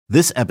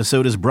This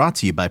episode is brought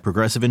to you by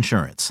Progressive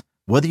Insurance.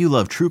 Whether you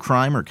love true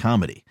crime or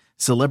comedy,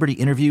 celebrity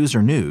interviews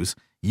or news,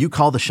 you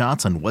call the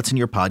shots on what's in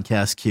your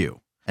podcast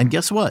queue. And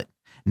guess what?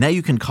 Now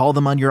you can call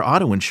them on your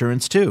auto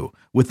insurance too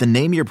with the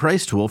Name Your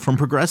Price tool from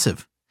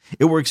Progressive.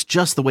 It works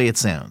just the way it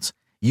sounds.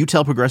 You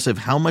tell Progressive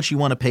how much you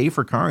want to pay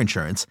for car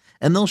insurance,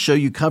 and they'll show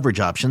you coverage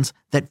options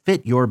that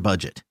fit your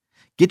budget.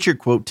 Get your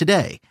quote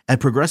today at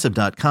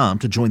Progressive.com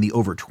to join the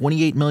over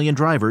 28 million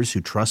drivers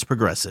who trust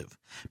Progressive.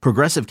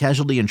 Progressive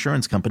Casualty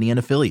Insurance Company and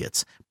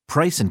Affiliates.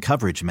 Price and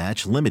coverage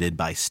match limited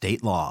by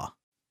state law.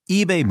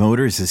 eBay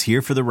Motors is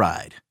here for the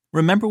ride.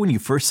 Remember when you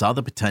first saw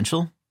the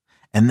potential?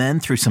 And then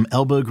through some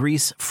elbow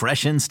grease,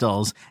 fresh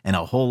installs, and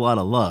a whole lot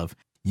of love,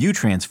 you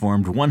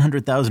transformed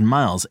 100,000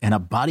 miles and a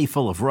body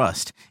full of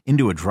rust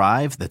into a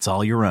drive that's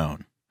all your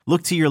own.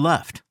 Look to your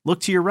left.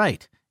 Look to your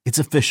right. It's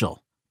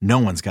official. No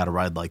one's got a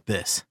ride like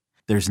this.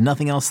 There's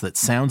nothing else that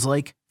sounds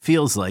like,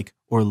 feels like,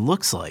 or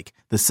looks like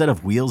the set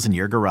of wheels in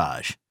your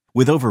garage.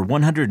 With over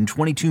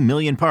 122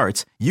 million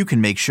parts, you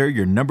can make sure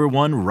your number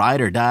one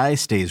ride or die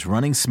stays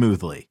running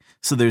smoothly.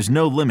 So there's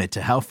no limit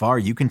to how far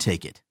you can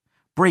take it.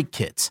 Brake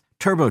kits,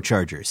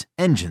 turbochargers,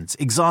 engines,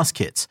 exhaust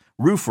kits,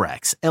 roof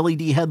racks,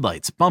 LED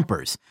headlights,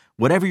 bumpers,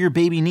 whatever your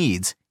baby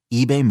needs,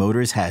 eBay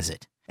Motors has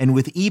it. And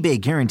with eBay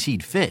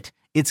Guaranteed Fit,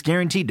 it's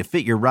guaranteed to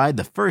fit your ride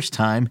the first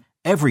time,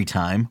 every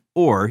time,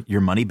 or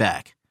your money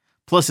back.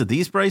 Plus, at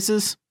these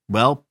prices,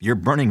 well, you're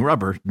burning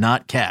rubber,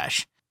 not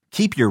cash.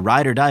 Keep your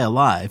ride or die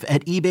alive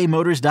at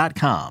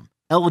ebaymotors.com.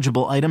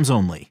 Eligible items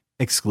only.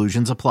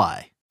 Exclusions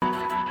apply. Kane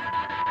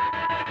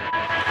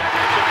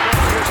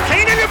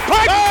in the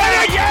pipe,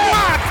 and it's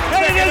blocked!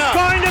 And it is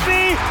going to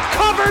be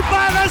covered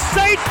by the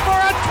Saints for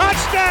a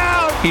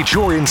touchdown! It's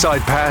your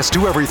inside pass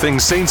to everything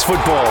Saints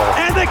football.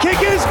 And the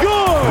kick is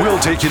good! We'll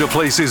take you to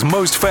places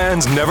most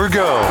fans never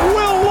go.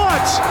 We'll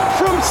watch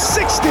from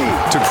 60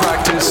 to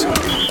practice,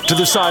 to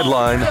the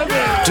sideline,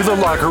 to the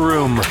locker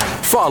room,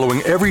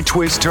 following every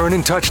twist, turn,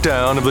 and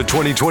touchdown of the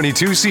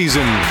 2022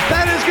 season.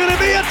 That is going to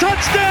be a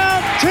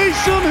touchdown!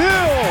 Taysom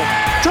Hill!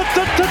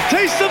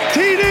 Taysom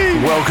TD!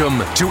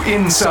 Welcome to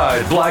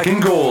Inside Black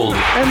and Gold.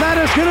 And that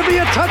is going to be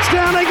a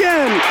touchdown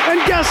again!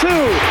 And guess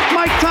who?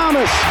 Mike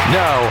Thomas!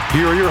 Now,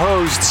 here are your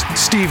hosts,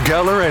 Steve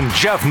Geller and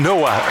Jeff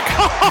Nowak.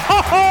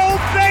 Oh,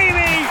 baby!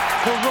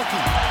 The rookie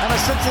and a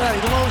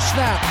Cincinnati low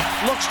snap,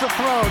 looks to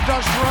throw,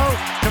 does throw,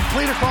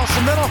 complete across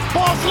the middle,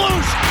 ball's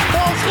loose,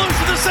 and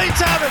the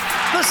Saints have it,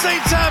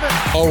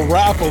 A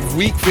wrap of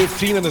Week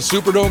 15 in the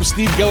Superdome.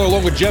 Steve Geller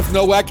along with Jeff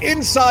Nowak,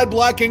 Inside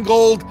Black and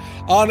Gold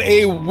on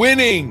a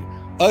winning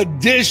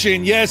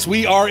edition. Yes,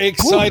 we are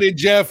excited,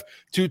 Jeff,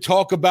 to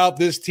talk about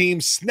this team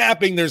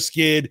snapping their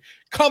skid,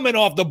 coming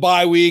off the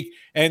bye week,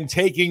 and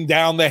taking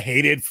down the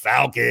hated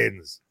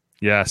Falcons.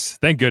 Yes,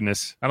 thank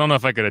goodness. I don't know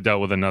if I could have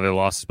dealt with another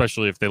loss,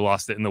 especially if they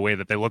lost it in the way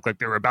that they looked like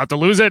they were about to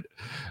lose it.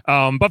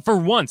 But for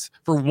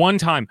one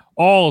time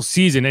all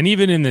season, and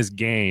even in this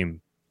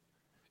game,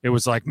 it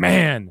was like,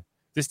 man,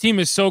 this team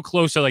is so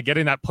close to like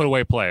getting that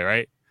put-away play,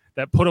 right?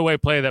 That put-away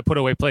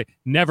play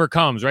never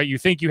comes, right? You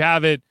think you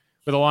have it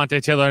with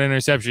Alontae Taylor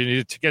interception,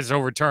 it gets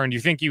overturned. You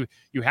think you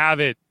have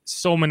it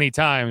so many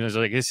times. It's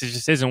like, this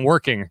just isn't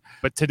working.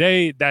 But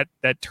today, that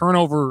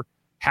turnover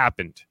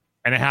happened,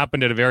 and it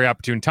happened at a very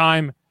opportune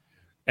time.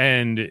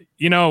 And,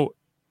 you know,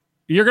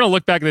 you're going to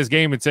look back at this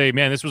game and say,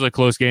 man, this was a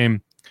close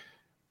game.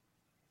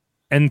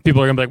 And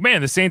people are going to be like,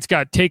 man, the Saints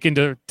got taken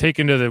to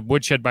the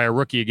woodshed by a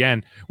rookie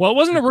again. Well, it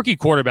wasn't a rookie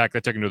quarterback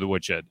that took him to the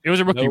woodshed. It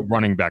was a rookie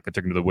running back that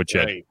took him to the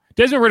woodshed. Right.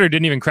 Desmond Ridder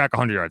didn't even crack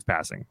 100 yards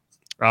passing.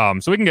 So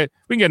we can get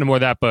into more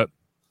of that. But,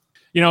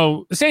 you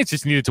know, the Saints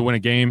just needed to win a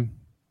game,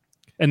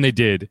 and they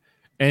did.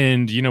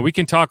 And, you know, we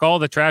can talk all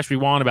the trash we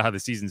want about how the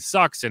season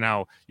sucks and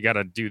how you got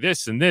to do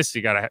this and this.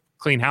 You got to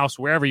clean house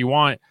wherever you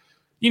want.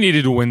 You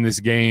needed to win this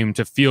game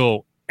to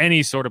feel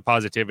any sort of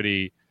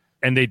positivity,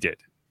 and they did.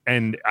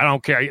 And I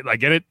don't care. I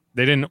get it.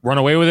 They didn't run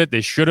away with it. They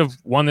should have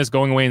won this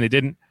going away, and they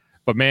didn't.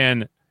 But,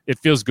 man, it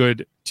feels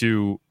good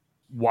to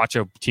watch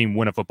a team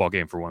win a football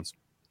game for once.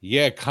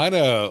 Yeah, kind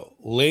of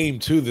lame,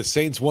 too. The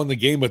Saints won the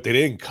game, but they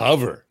didn't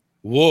cover.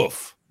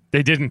 Woof.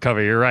 They didn't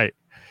cover. You're right.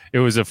 It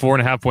was a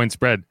 4.5-point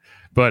spread.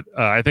 But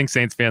I think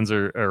Saints fans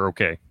are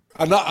okay.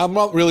 I'm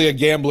not really a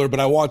gambler, but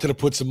I wanted to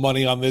put some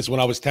money on this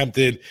when I was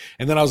tempted.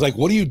 And then I was like,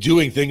 what are you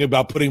doing thinking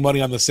about putting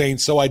money on the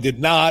Saints? So I did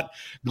not.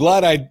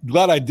 Glad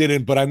I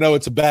didn't, but I know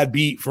it's a bad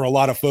beat for a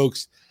lot of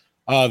folks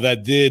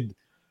that did.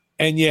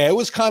 And yeah, it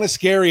was kind of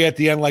scary at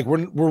the end. Like,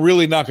 we're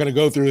really not going to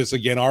go through this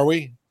again, are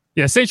we?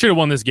 Yeah, Saints should have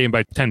won this game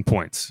by 10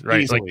 points,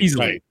 right?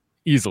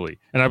 Easily.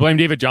 And I blame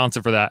David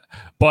Johnson for that.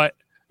 But,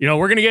 you know,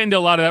 we're going to get into a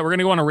lot of that. We're going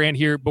to go on a rant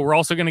here, but we're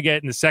also going to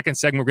get in the second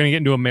segment, we're going to get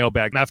into a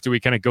mailbag after we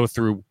kind of go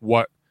through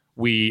what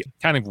we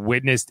kind of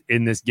witnessed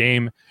in this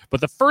game. But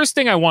the first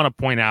thing I want to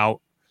point out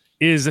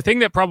is the thing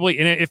that probably,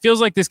 and it feels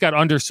like this got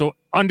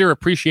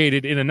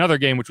underappreciated in another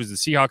game, which was the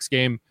Seahawks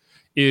game,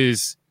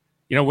 is,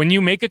 you know, when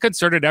you make a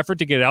concerted effort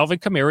to get Alvin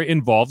Kamara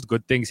involved,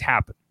 good things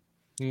happen.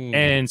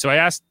 And so I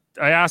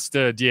asked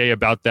DA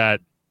about that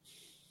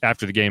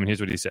after the game, and here's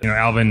what he said.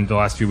 Alvin, the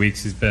last few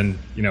weeks, has been,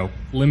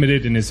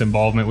 limited in his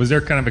involvement. Was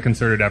there kind of a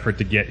concerted effort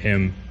to get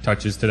him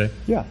touches today?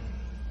 Yeah.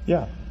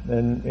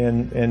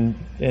 And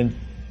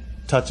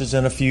touches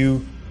in a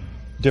few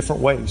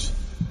different ways.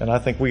 And I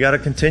think we got to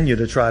continue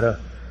to try to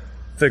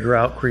figure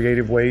out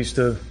creative ways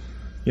to,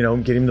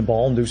 get him the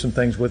ball and do some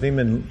things with him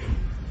and,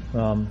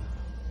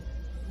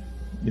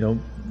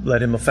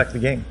 let him affect the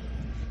game.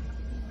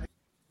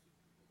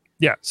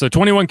 Yeah, so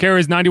 21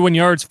 carries, 91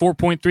 yards,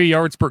 4.3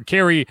 yards per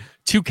carry,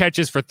 2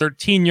 catches for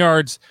 13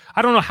 yards.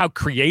 I don't know how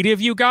creative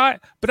you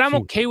got, but I'm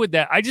okay with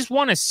that. I just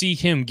want to see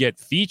him get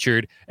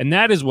featured, and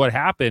that is what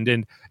happened.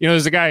 And,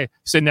 there's a guy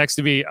sitting next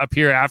to me up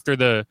here after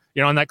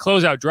on that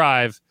closeout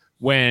drive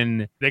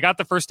when they got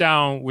the first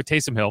down with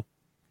Taysom Hill.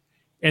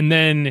 And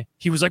then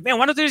he was like, man,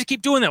 why don't they just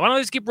keep doing that? Why don't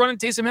they just keep running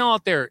Taysom Hill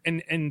out there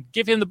and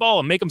give him the ball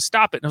and make him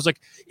stop it? And I was like,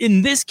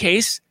 in this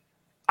case,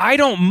 I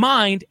don't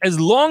mind as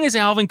long as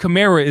Alvin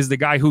Kamara is the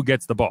guy who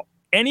gets the ball.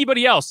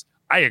 Anybody else,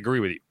 I agree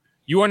with you.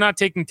 You are not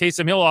taking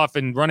Taysom Hill off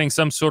and running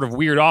some sort of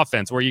weird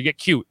offense where you get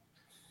cute.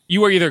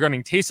 You are either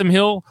running Taysom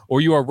Hill or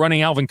you are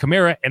running Alvin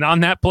Kamara. And on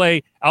that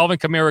play, Alvin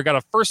Kamara got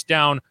a first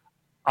down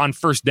on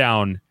first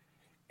down.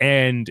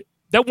 And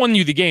that won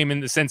you the game in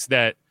the sense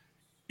that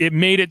it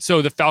made it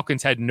so the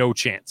Falcons had no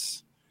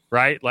chance,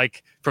 right?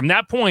 Like from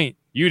that point,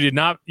 you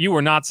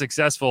were not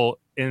successful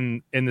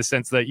in the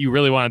sense that you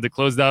really wanted to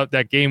close out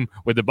that game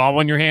with the ball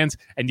in your hands,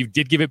 and you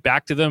did give it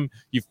back to them.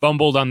 You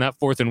fumbled on that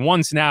 4th and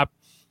 1 snap,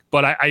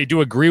 but I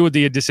do agree with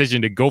the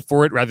decision to go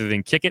for it rather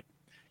than kick it,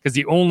 because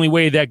the only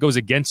way that goes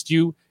against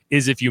you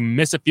is if you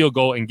miss a field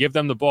goal and give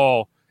them the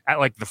ball at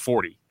like the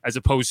 40, as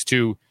opposed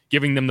to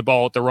giving them the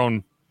ball at their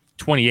own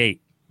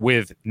 28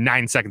 with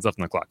 9 seconds left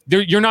on the clock.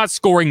 You're not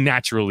scoring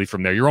naturally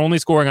from there. You're only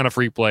scoring on a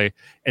free play,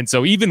 and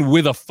so even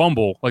with a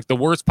fumble, like the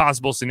worst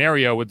possible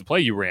scenario with the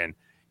play you ran,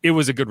 it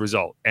was a good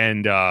result.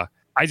 And I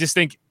just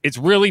think it's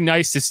really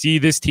nice to see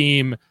this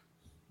team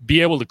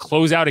be able to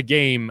close out a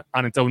game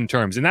on its own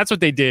terms. And that's what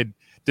they did,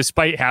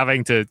 despite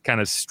having to kind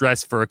of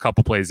stress for a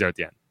couple plays there at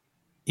the end.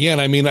 Yeah,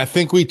 and I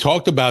think we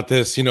talked about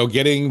this,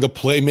 getting the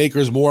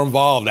playmakers more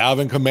involved.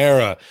 Alvin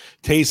Kamara,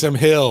 Taysom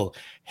Hill,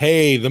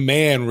 hey, the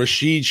man,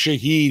 Rashid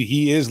Shaheed,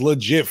 he is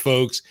legit,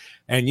 folks.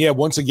 And yeah,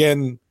 once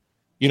again,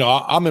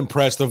 I'm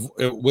impressed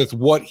with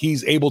what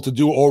he's able to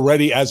do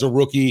already as a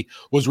rookie.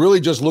 Was really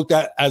just looked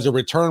at as a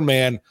return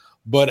man,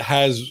 but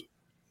has,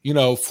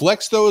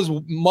 flexed those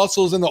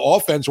muscles in the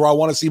offense where I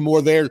want to see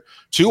more there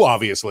too,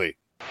 obviously.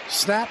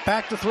 Snap,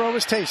 back to throw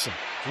is Taysom.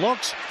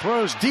 Looks,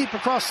 throws deep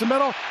across the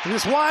middle. It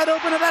is wide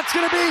open, and that's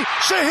going to be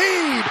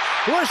Shaheed.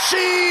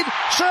 Rashid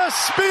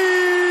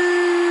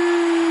Shaheed.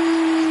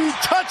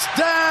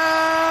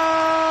 Touchdown.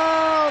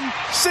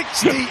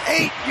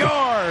 68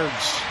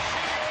 yards.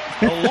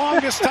 The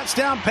longest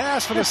touchdown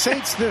pass for the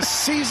Saints this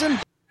season.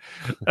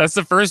 That's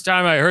the first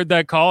time I heard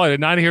that call. I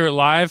did not hear it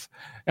live,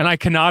 and I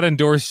cannot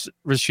endorse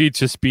Rashid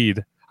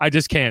Shaheed. I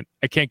just can't.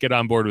 I can't get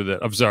on board with it.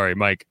 I'm sorry,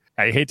 Mike.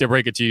 I hate to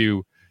break it to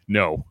you.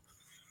 No.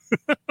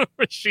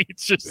 Rashid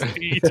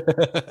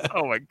Shaheed.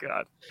 Oh, my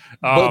God.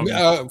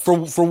 But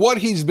for what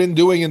he's been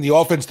doing in the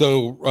offense,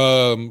 though,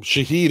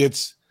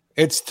 Shaheed,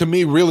 it's to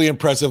me really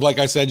impressive, like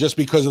I said, just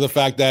because of the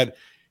fact that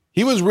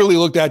he was really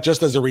looked at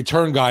just as a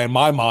return guy in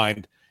my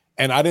mind.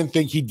 And I didn't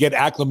think he'd get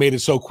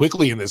acclimated so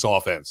quickly in this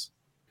offense.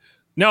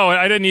 No,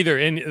 I didn't either.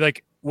 And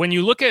like when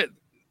you look at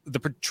the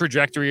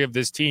trajectory of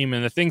this team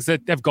and the things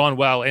that have gone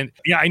well, and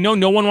yeah, I know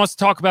no one wants to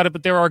talk about it,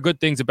 but there are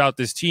good things about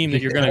this team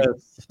that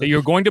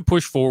you're going to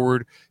push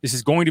forward. This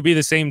is going to be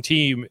the same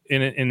team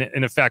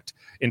in effect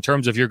in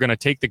terms of you're going to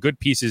take the good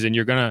pieces and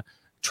you're going to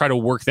try to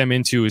work them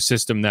into a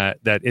system that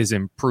is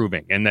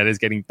improving and that is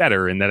getting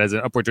better and that has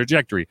an upward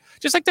trajectory,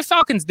 just like the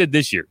Falcons did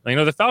this year.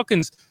 The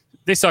Falcons,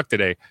 they suck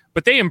today,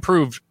 but they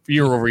improved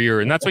year over year,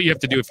 and that's what you have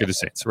to do if you're the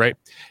Saints, right?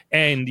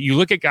 And you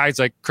look at guys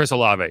like Chris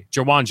Olave,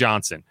 Jawan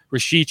Johnson,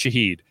 Rashid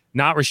Shaheed,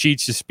 not Rashid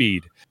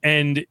Shaheed,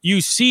 and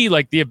you see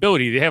like the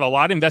ability. They have a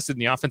lot invested in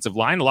the offensive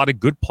line, a lot of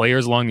good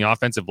players along the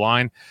offensive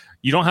line.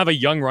 You don't have a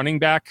young running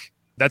back.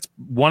 That's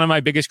one of my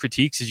biggest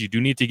critiques is you do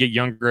need to get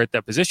younger at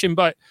that position.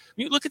 But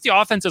when you look at the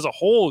offense as a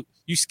whole,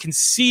 you can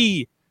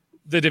see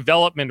the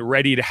development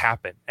ready to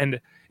happen.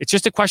 And it's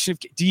just a question of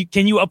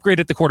can you upgrade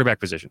at the quarterback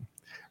position,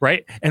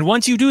 right? And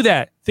once you do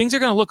that, things are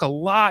going to look a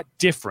lot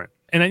different.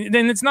 And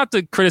then it's not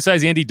to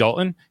criticize Andy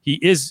Dalton. He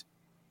is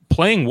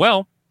playing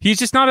well. He's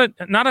just not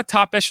a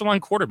top echelon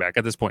quarterback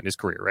at this point in his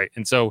career, right?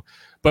 And so,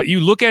 but you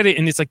look at it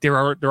and it's like there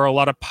are a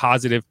lot of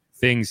positive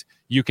things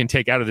you can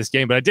take out of this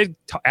game. But I did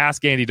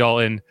ask Andy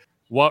Dalton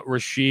what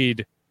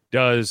Rashid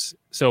does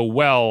so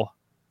well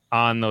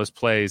on those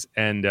plays,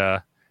 and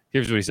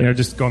here's what he said.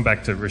 Just going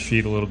back to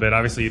Rashid a little bit.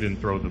 Obviously, you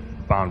didn't throw the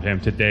bomb to him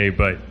today,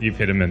 but you've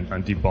hit him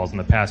on deep balls in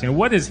the past.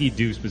 What does he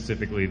do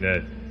specifically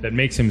that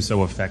makes him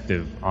so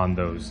effective on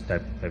those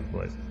type of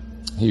plays?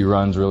 He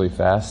runs really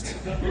fast.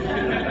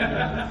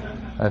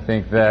 I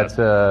think that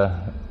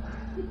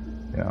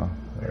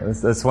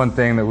that's one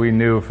thing that we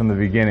knew from the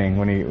beginning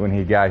when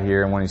he got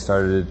here and when he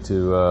started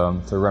to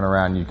run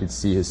around. You could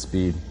see his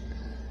speed,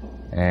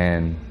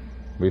 and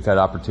we've had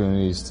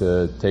opportunities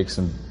to take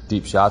some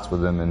deep shots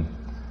with him, and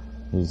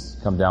he's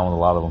come down with a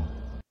lot of them.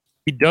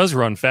 He does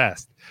run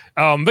fast.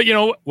 But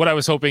what I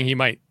was hoping he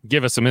might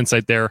give us some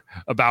insight there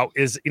about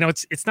is,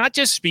 it's not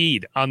just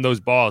speed on those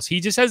balls.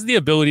 He just has the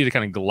ability to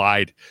kind of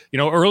glide.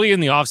 Early in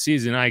the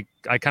offseason,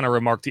 I kind of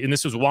remarked, and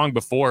this was long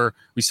before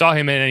we saw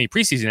him in any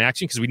preseason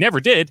action, because we never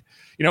did.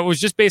 It was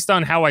just based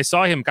on how I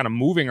saw him kind of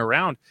moving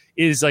around,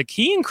 is like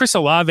he and Chris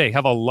Olave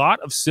have a lot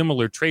of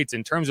similar traits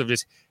in terms of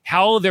just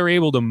how they're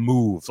able to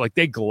move. Like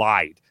they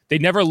glide. They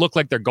never look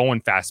like they're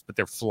going fast, but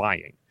they're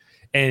flying.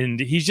 And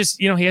he's just,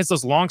 he has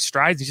those long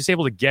strides. He's just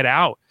able to get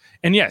out.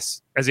 And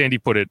yes, as Andy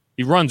put it,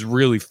 he runs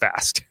really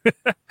fast.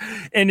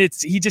 And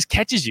he just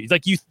catches you.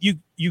 Like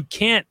you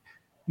can't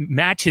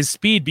match his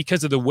speed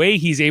because of the way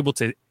he's able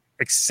to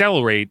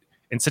accelerate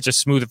in such a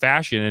smooth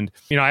fashion.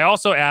 And, I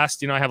also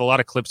asked, I have a lot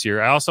of clips here.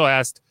 I also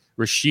asked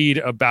Rashid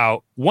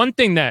about one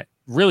thing that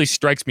really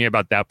strikes me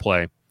about that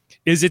play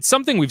is it's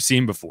something we've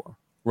seen before,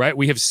 right?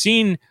 We have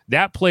seen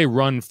that play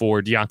run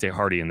for Deontay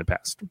Hardy in the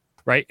past.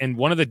 Right. And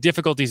one of the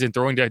difficulties in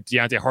throwing to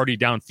Deontay Hardy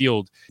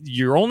downfield,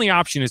 your only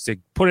option is to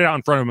put it out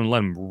in front of him and let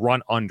him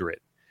run under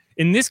it.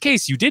 In this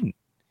case, you didn't.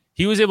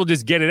 He was able to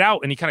just get it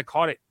out, and he kind of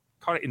caught it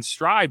in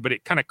stride, but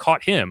it kind of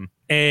caught him.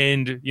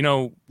 And,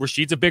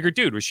 Rashid's a bigger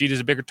dude. Rashid is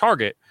a bigger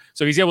target.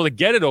 So he's able to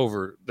get it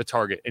over the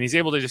target, and he's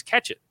able to just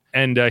catch it.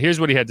 And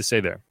here's what he had to say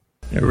there.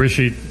 Yeah,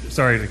 Rashid,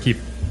 sorry to keep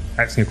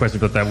asking a question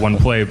about that one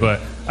play,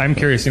 but I'm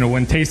curious,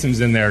 when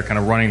Taysom's in there kind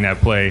of running that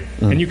play,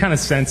 and you kind of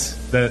sense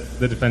that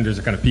the defenders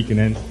are kind of peeking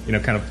in,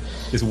 kind of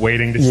just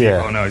waiting to see,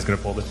 oh no, he's going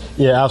to pull this.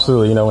 Yeah,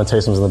 absolutely. When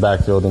Taysom's in the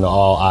backfield,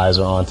 all eyes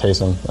are on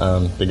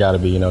Taysom. They got to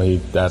be,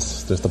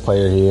 that's just the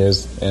player he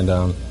is. And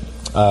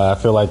I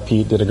feel like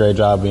Pete did a great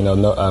job,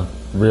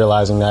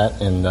 realizing that.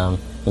 And,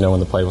 when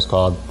the play was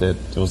called, it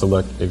was the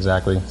look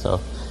exactly. So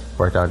it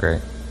worked out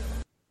great.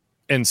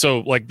 And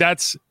so,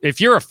 that's if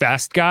you're a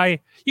fast guy,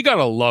 you got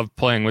to love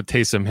playing with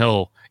Taysom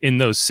Hill in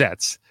those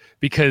sets,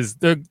 because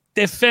the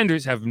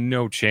defenders have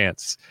no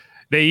chance.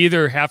 They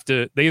either have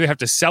to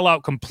sell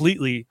out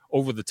completely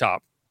over the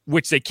top,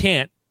 which they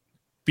can't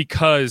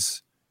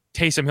because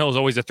Taysom Hill is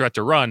always a threat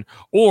to run,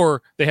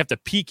 or they have to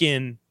peek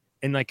in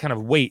and kind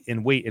of wait.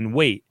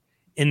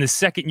 And the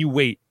second you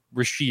wait,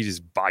 Rashid is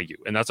by you.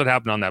 And that's what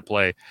happened on that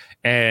play.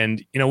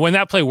 And, when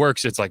that play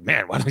works, it's like,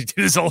 man, why don't we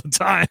do this all the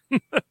time?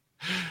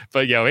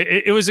 But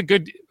it was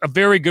a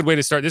very good way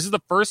to start. This is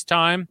the first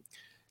time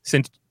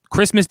since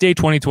Christmas Day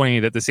 2020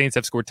 that the Saints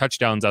have scored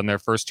touchdowns on their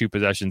first two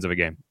possessions of a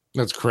game.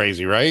 That's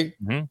crazy, right?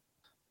 Mm-hmm.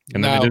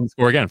 And then they didn't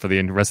score again for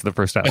the rest of the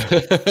first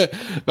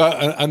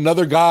half.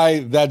 Another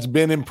guy that's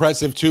been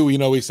impressive too.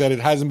 We said it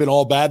hasn't been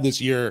all bad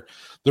this year.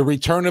 The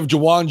return of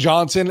Juwan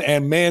Johnson,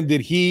 and man,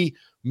 did he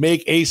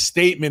make a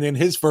statement in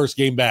his first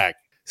game back.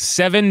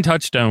 7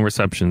 touchdown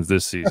receptions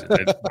this season.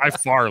 It by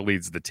far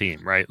leads the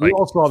team, right? We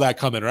all saw that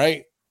coming,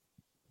 right?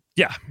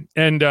 Yeah,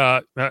 and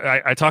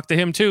I talked to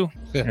him too.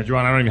 Yeah,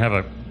 Juwan, I don't even have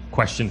a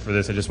question for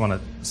this. I just want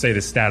to say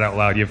this stat out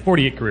loud. You have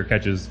 48 career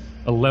catches.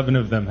 11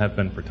 of them have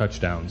been for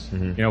touchdowns.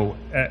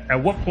 Mm-hmm.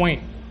 At what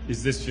point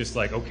is this just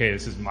like, okay,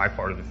 this is my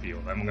part of the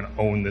field. I'm going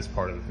to own this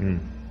part of the field.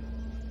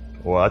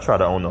 Well, I try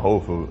to own the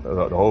whole field.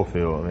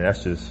 I mean,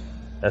 that's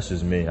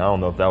just me. I don't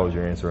know if that was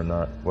your answer or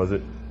not. Was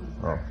it?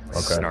 Oh, okay.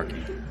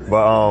 Snarky.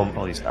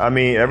 But I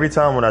mean, every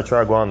time when I try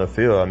to go on the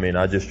field, I mean,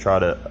 I just try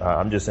to.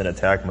 I'm just in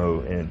attack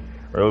mode, and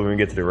early when we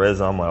get to the red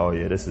zone, I'm like, oh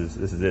yeah, this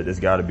is it. This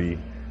got to be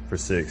for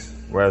 6.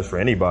 Whereas for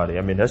anybody,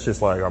 I mean, that's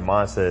just like our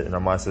mindset, and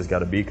our mindset's got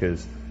to be,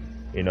 because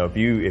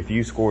if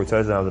you score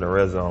touchdowns in the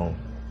red zone,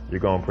 you're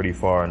going pretty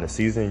far in the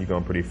season. You're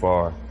going pretty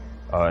far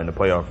in the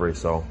playoff race.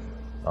 So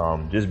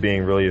just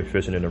being really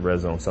efficient in the red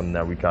zone, something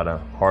that we kind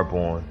of harp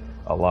on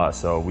a lot.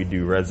 So we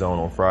do red zone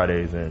on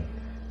Fridays, and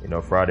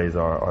Fridays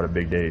are the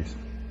big days.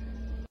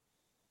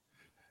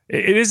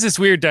 It is this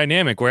weird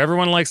dynamic where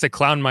everyone likes to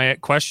clown my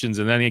questions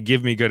and then he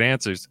give me good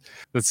answers.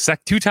 That's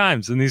 2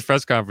 times in these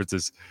press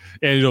conferences.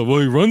 And well,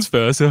 he runs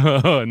fast.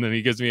 And then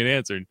he gives me an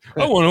answer. And,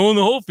 I want to own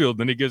the whole field.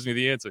 And then he gives me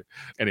the answer.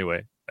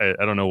 Anyway,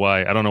 I don't know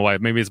why.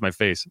 Maybe it's my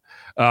face.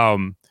 But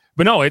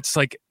no, it's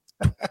like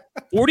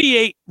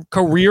 48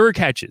 career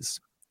catches.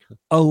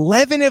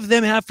 11 of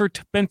them have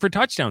been for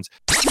touchdowns.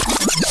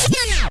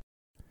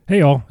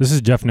 Hey, all. This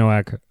is Jeff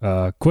Nowak.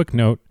 Quick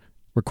note,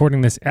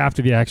 recording this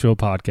after the actual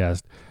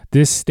podcast.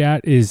 This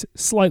stat is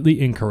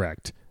slightly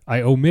incorrect. I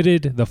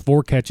omitted the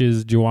 4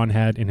 catches Juwan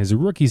had in his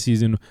rookie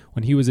season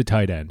when he was a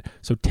tight end.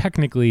 So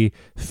technically,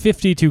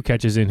 52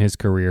 catches in his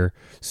career.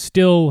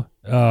 Still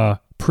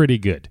pretty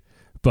good.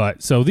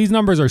 But so these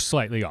numbers are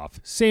slightly off.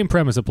 Same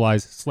premise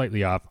applies,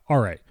 slightly off.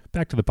 All right,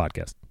 back to the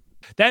podcast.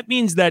 That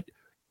means that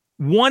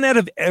 1 out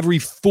of every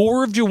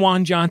 4 of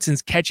Juwan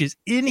Johnson's catches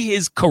in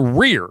his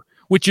career,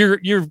 which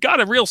you've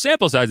got a real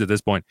sample size at this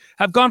point,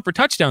 have gone for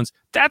touchdowns.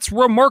 That's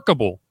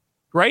remarkable,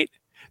 right?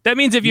 That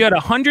means if you had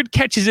 100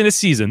 catches in a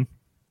season,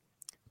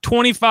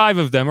 25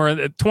 of them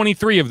or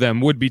 23 of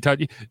them would be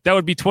that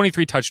would be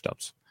 23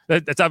 touchdowns.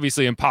 That's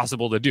obviously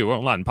impossible to do.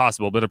 Well, not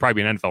impossible, but it'll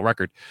probably be an NFL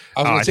record.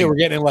 I was going to say we're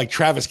getting like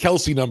Travis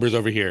Kelce numbers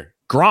over here.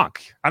 Gronk.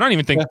 I don't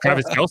even think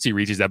Travis Kelce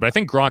reaches that, but I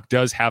think Gronk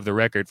does have the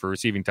record for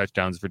receiving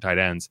touchdowns for tight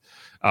ends.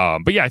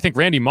 But yeah, I think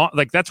Randy Moss,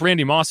 like that's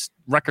Randy Moss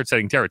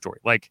record-setting territory.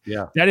 Like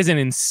that is an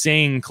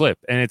insane clip,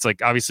 and it's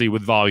like obviously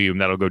with volume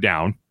that'll go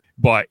down,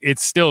 but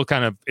it's still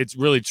it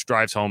really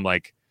drives home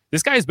like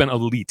this guy has been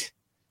elite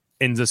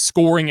in the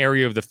scoring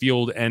area of the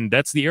field, and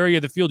that's the area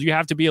of the field you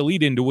have to be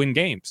elite in to win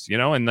games,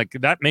 and like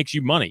that makes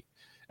you money.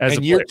 As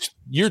and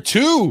year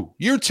two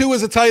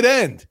as a tight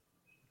end.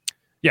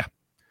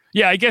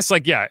 Yeah, I guess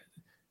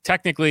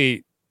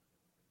technically,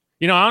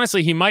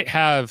 honestly, he might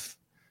have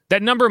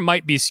that number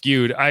might be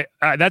skewed. I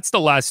that's the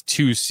last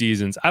 2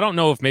 seasons. I don't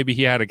know if maybe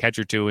he had a catch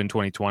or two in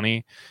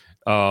 2020.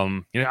 I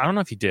don't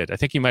know if he did. I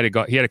think he might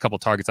have he had a couple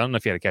targets. I don't know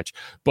if he had a catch,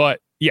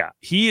 but yeah,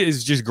 he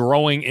is just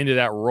growing into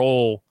that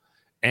role.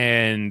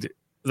 And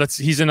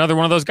he's another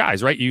one of those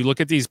guys, right? You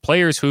look at these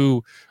players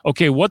who,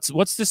 okay,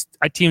 what's this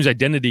team's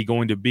identity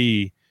going to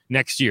be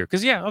next year?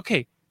 Because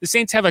the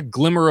Saints have a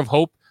glimmer of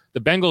hope.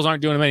 The Bengals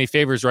aren't doing them any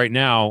favors right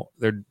now.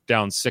 They're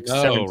down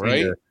 17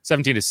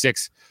 to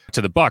 6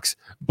 to the Bucks.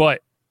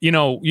 But you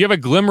have a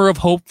glimmer of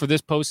hope for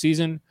this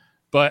postseason.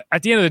 But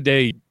at the end of the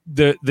day,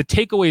 the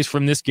takeaways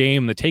from this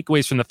game, the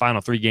takeaways from the final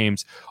 3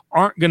 games,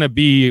 aren't going to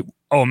be,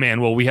 oh man,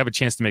 well we have a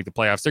chance to make the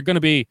playoffs. They're going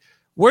to be,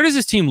 where does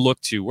this team look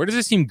to? Where does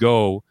this team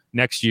go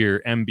next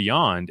year and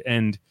beyond?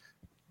 And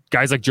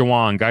guys like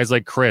Jawan, guys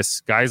like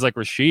Chris, guys like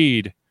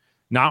Rashid,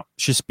 not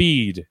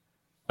Shaspid,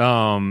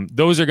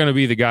 those are going to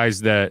be the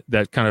guys that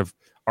kind of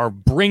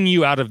bring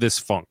you out of this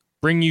funk,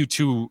 bring you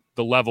to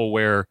the level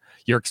where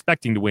you're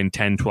expecting to win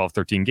 10, 12,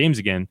 13 games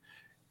again.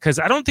 Because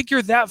I don't think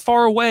you're that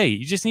far away.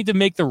 You just need to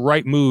make the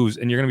right moves,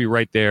 and you're going to be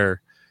right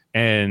there.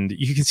 And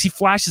you can see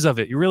flashes of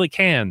it. You really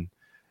can.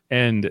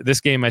 And this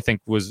game, I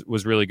think, was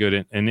really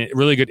good and a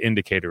really good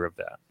indicator of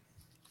that.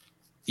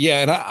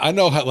 Yeah, and I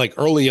know how, like,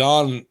 early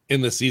on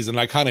in the season,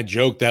 I kind of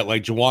joked that,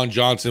 like, Juwan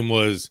Johnson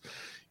was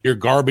your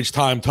garbage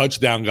time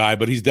touchdown guy,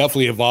 but he's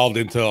definitely evolved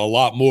into a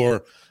lot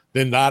more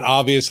than that,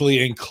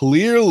 obviously, and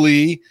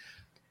clearly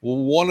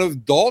one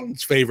of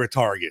Dalton's favorite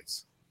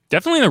targets.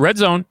 Definitely in the red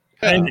zone.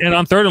 Yeah. And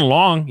on 3rd and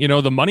long,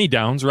 the money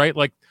downs, right?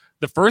 Like,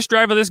 the first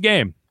drive of this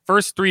game,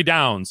 first 3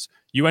 downs,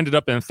 you ended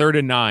up in 3rd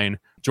and 9.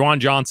 Juwan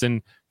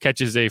Johnson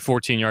catches a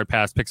 14-yard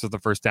pass, picks up the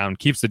first down,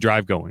 keeps the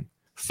drive going.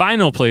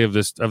 Final play of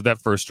that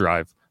first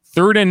drive,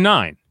 3rd and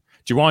 9.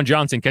 Juwan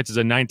Johnson catches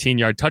a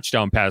 19-yard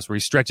touchdown pass where he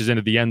stretches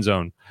into the end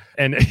zone.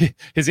 And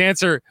his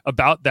answer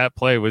about that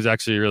play was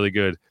actually really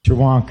good.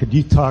 Juwan, could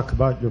you talk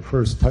about your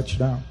first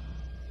touchdown?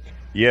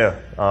 Yeah.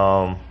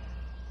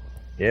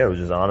 It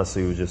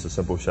was just a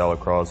simple shallow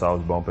cross. I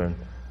was bumping,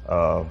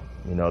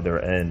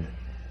 their end,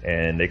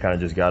 and they kind of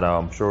just got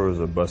out. I'm sure it was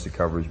a busted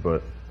coverage,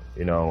 but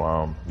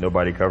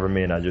nobody covered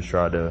me, and as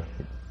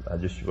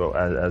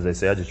they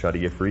say, I just tried to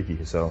get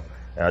freaky. So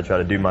I try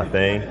to do my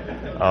thing.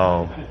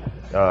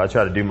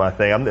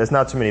 It's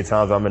not too many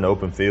times I'm in the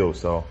open field,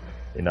 so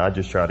I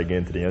just try to get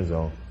into the end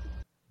zone.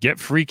 Get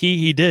freaky,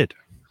 he did.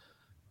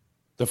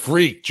 The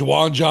freak,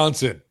 Juwan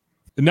Johnson.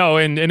 No,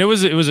 and it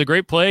was a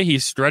great play. He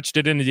stretched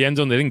it into the end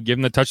zone. They didn't give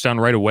him the touchdown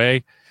right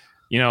away.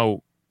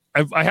 I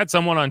had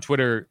someone on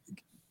Twitter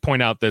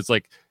point out that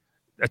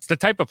it's the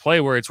type of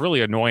play where it's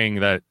really annoying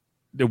that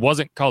it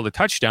wasn't called a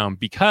touchdown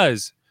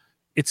because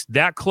it's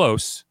that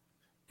close,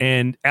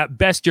 and at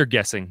best you're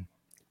guessing,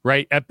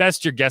 right? At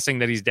best you're guessing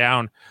that he's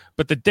down.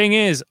 But the thing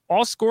is,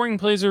 all scoring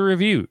plays are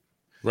reviewed.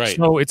 Right.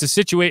 So it's a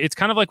situation. It's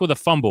kind of like with a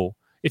fumble.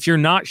 If you're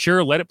not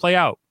sure, let it play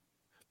out,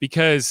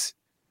 because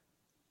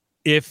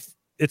if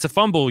it's a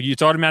fumble,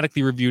 it's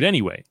automatically reviewed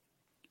anyway.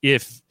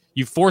 If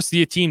you force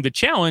the team to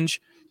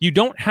challenge, you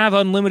don't have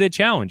unlimited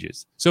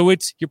challenges. So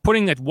you're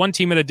putting that one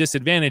team at a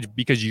disadvantage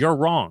because you're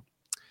wrong.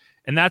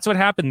 And that's what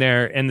happened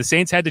there. And the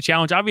Saints had to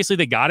challenge. Obviously,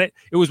 they got it.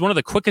 It was one of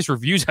the quickest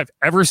reviews I've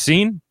ever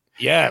seen.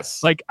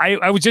 Yes. Like,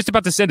 I was just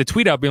about to send a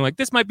tweet out being like,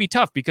 this might be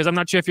tough because I'm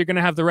not sure if you're going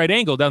to have the right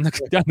angle down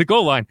the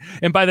goal line.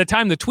 And by the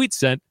time the tweet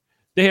sent,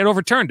 they had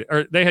overturned it,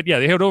 or they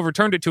had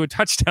overturned it to a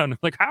touchdown. I'm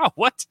like, how?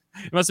 What?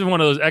 It must have been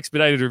one of those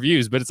expedited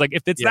reviews. But it's like,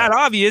 if it's that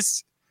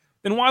obvious,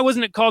 then why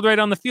wasn't it called right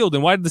on the field?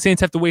 And why did the Saints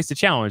have to waste a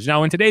challenge?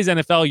 Now, in today's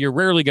NFL, you're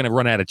rarely going to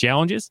run out of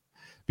challenges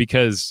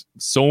because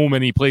so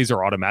many plays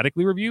are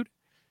automatically reviewed.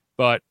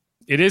 But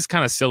it is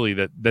kind of silly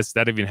that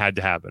that even had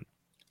to happen.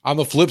 On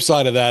the flip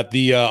side of that,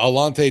 the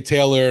Alontae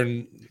Taylor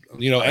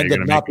ended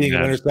up not being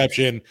an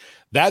interception.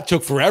 That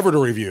took forever to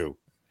review.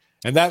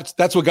 And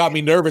that's what got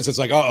me nervous. It's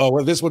like,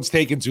 well, this one's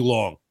taking too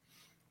long.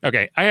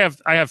 Okay, I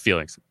have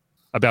feelings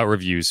about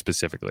reviews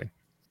specifically.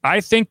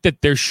 I think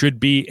that there should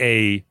be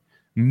a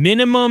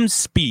minimum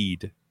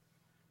speed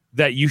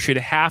that you should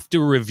have to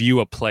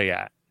review a play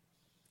at.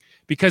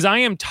 Because I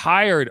am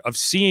tired of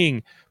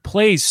seeing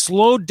plays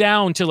slowed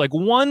down to like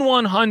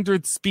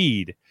 1/100th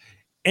speed.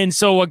 And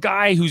so a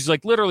guy who's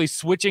like literally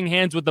switching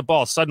hands with the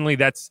ball, suddenly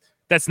that's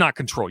not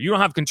control. You don't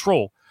have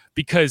control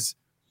because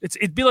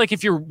it'd be like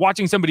if you're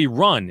watching somebody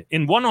run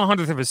in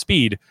 1/100th of a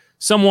speed,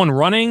 someone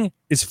running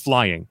is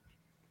flying.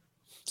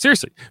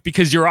 Seriously,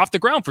 because you're off the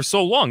ground for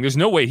so long. There's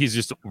no way he's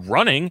just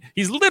running.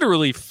 He's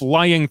literally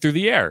flying through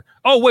the air.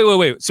 Oh,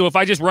 wait. So if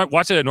I just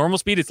watch it at normal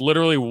speed, it's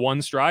literally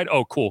one stride.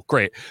 Oh, cool.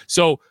 Great.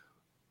 So,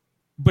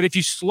 but if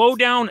you slow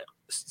down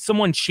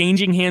someone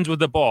changing hands with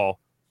the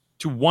ball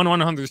to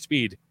 1/100th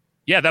speed,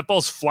 yeah, that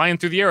ball's flying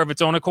through the air of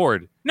its own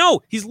accord.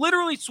 No, he's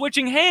literally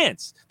switching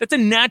hands. That's a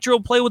natural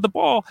play with the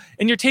ball,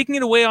 and you're taking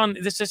it away on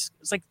this. It's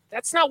like,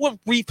 that's not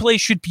what replay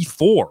should be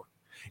for.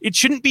 It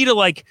shouldn't be to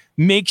like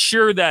make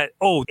sure that,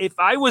 oh, if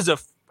I was a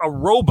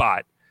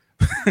robot,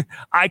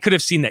 I could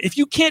have seen that. If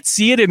you can't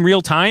see it in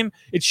real time,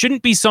 it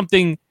shouldn't be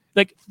something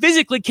like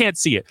physically can't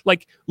see it.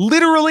 Like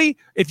literally,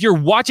 if you're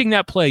watching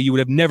that play, you would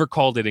have never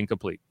called it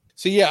incomplete.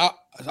 So, yeah,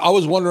 I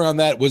was wondering on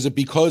that. Was it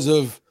because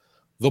of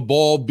the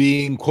ball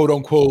being quote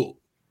unquote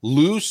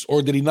loose,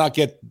 or did he not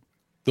get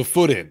the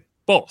foot in?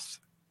 Both.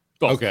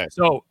 Okay.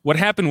 So what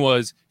happened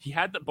was he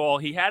had the ball.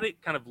 He had it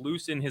kind of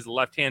loose in his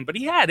left hand, but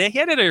he had it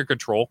under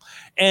control.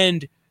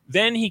 And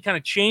then he kind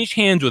of changed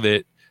hands with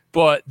it.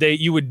 But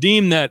you would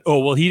deem that, oh,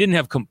 well, he didn't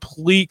have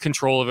complete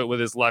control of it with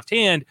his left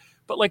hand.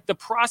 But like the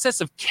process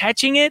of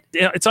catching it,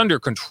 it's under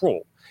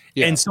control.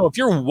 Yeah. And so if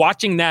you're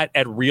watching that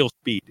at real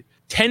speed,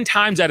 10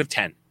 times out of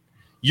 10,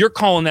 you're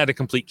calling that a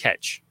complete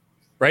catch,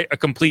 right? A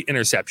complete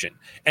interception.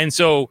 And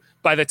so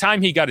by the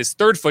time he got his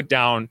third foot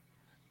down,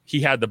 he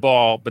had the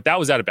ball, but that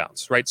was out of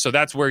bounds, right? So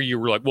that's where you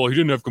were like, well, he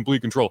didn't have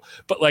complete control.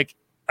 But like,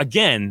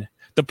 again,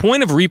 the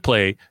point of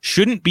replay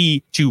shouldn't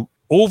be to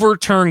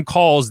overturn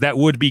calls that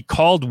would be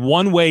called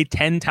one way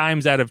 10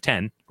 times out of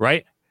 10,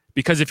 right?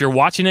 Because if you're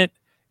watching it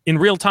in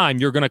real time,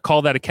 you're going to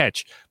call that a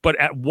catch. But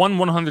at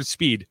 1/100th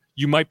speed,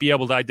 you might be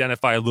able to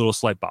identify a little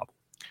slight bobble,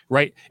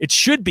 right? It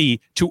should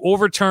be to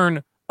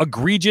overturn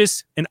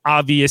egregious and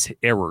obvious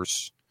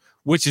errors,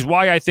 which is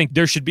why I think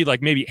there should be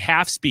like maybe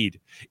half speed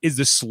is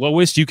the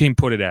slowest you can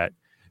put it at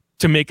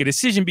to make a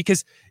decision.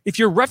 Because if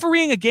you're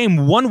refereeing a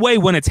game one way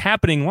when it's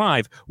happening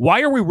live,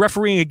 why are we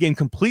refereeing a game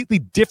completely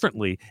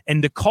differently?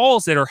 And the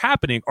calls that are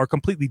happening are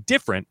completely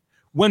different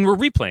when we're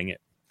replaying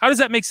it. How does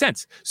that make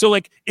sense? So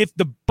like if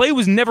the play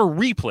was never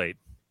replayed,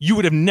 you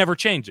would have never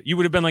changed it. You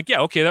would have been like, yeah,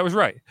 okay, that was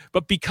right.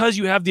 But because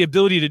you have the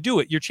ability to do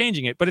it, you're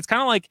changing it. But it's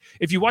kind of like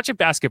if you watch a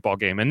basketball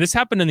game, and this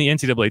happened in the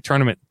NCAA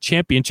tournament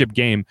championship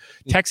game,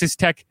 Texas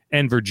Tech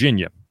and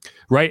Virginia,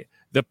 right?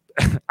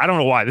 I don't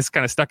know why. This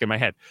kind of stuck in my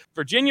head.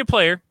 Virginia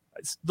player,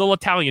 the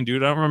Italian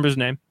dude, I don't remember his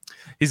name.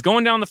 He's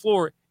going down the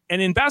floor.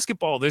 And in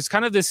basketball, there's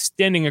kind of this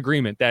standing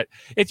agreement that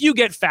if you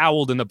get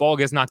fouled and the ball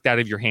gets knocked out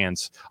of your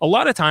hands, a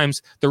lot of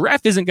times the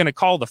ref isn't going to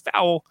call the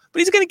foul, but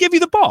he's going to give you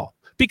the ball.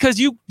 Because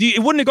it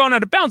wouldn't have gone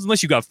out of bounds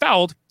unless you got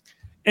fouled.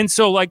 And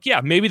so, like,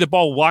 yeah, maybe the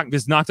ball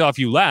is knocked off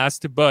you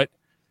last, but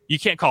you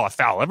can't call a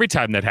foul every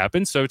time that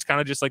happens. So it's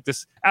kind of just like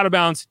this out of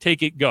bounds,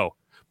 take it, go.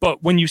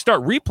 But when you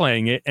start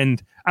replaying it,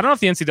 and I don't know if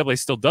the NCAA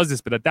still does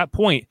this, but at that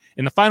point,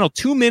 in the final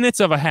 2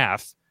 minutes of a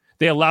half,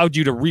 they allowed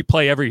you to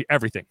replay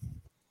everything.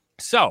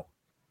 So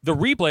the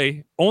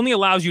replay only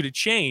allows you to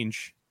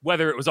change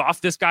whether it was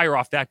off this guy or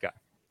off that guy.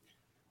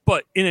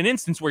 But in an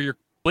instance where you're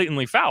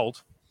blatantly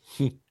fouled,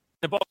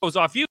 the ball goes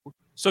off you.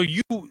 So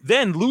you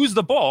then lose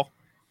the ball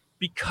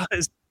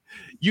because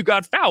you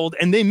got fouled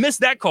and they missed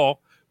that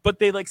call, but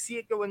they like see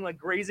it going like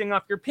grazing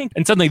off your pink.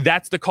 And suddenly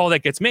that's the call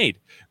that gets made.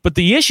 But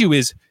the issue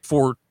is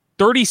for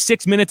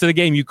 36 minutes of the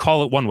game, you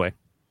call it one way.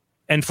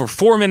 And for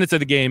 4 minutes of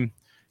the game,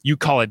 you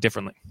call it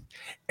differently.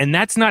 And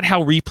that's not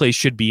how replay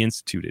should be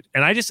instituted.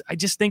 And I just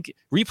think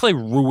replay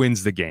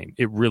ruins the game.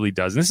 It really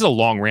does. And this is a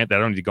long rant that I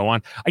don't need to go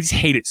on. I just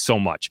hate it so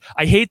much.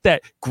 I hate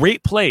that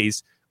great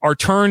plays are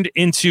turned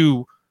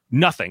into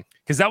nothing,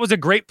 because that was a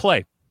great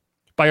play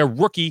by a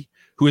rookie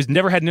who has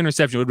never had an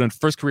interception. It would have been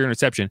first career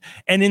interception.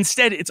 And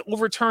instead it's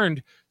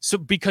overturned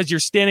because you're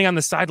standing on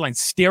the sideline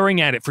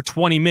staring at it for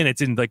 20 minutes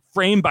in like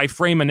frame by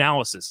frame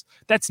analysis.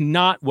 That's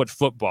not what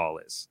football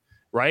is,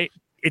 right?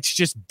 It's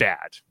just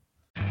bad.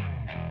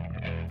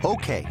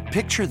 Okay,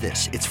 picture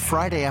this. It's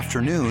Friday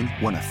afternoon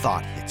when a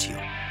thought hits you.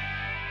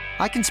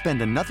 I can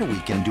spend another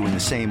weekend doing the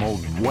same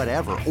old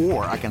whatever,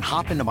 or I can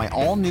hop into my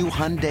all-new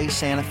Hyundai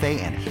Santa Fe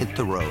and hit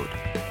the road.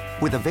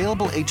 With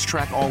available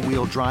H-Track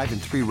all-wheel drive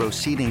and 3-row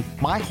seating,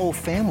 my whole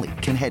family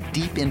can head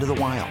deep into the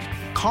wild.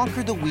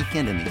 Conquer the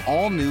weekend in the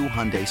all-new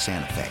Hyundai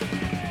Santa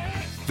Fe.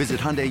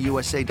 Visit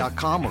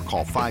HyundaiUSA.com or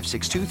call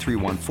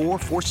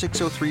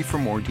 562-314-4603 for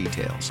more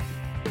details.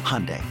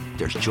 Hyundai,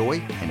 there's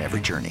joy in every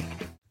journey.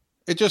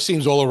 It just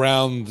seems all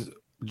around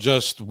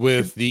just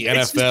with the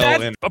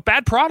NFL and a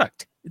bad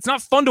product. It's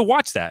not fun to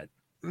watch that.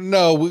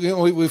 No,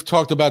 we've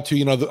talked about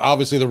too.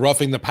 Obviously the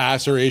roughing the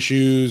passer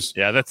issues.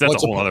 Yeah, that's a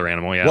whole other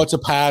animal. Yeah, what's a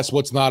pass?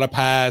 What's not a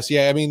pass?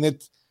 Yeah, I mean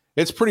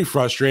it's pretty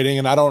frustrating,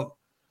 and I don't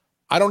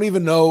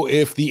even know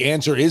if the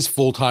answer is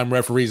full-time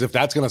referees, if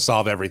that's going to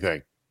solve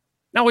everything.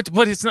 No,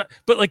 but it's not.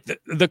 But like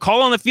the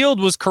call on the field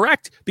was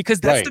correct,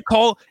 because that's the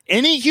call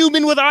any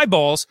human with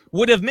eyeballs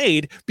would have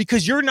made,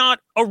 because you're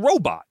not a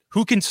robot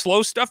who can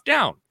slow stuff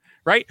down,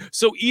 right?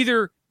 So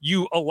either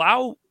you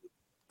allow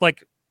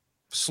like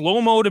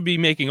slow-mo to be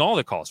making all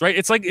the calls, right?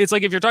 It's like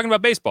if you're talking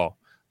about baseball,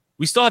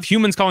 We still have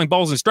humans calling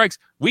balls and strikes.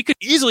 We could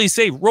easily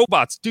say,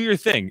 robots, do your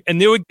thing,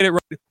 and they would get it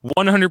right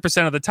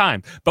 100% of the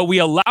time. But we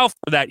allow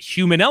for that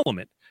human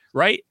element,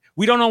 right?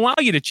 We don't allow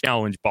you to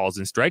challenge balls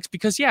and strikes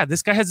because,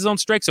 this guy has his own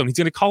strike zone. He's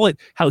going to call it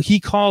how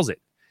he calls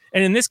it.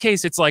 And in this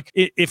case, it's like,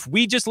 if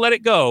we just let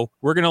it go,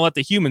 we're going to let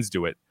the humans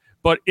do it.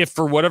 But if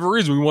for whatever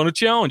reason we want to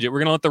challenge it, we're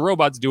going to let the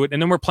robots do it.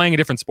 And then we're playing a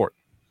different sport.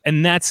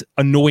 And that's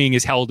annoying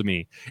as hell to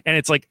me. And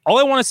it's like, all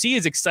I want to see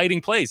is exciting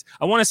plays.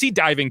 I want to see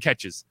diving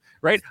catches,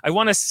 right? I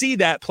want to see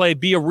that play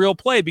be a real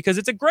play because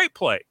it's a great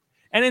play.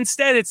 And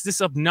instead, it's this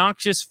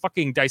obnoxious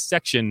fucking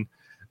dissection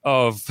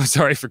of,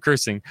 sorry for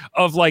cursing,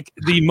 of like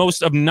the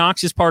most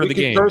obnoxious part of the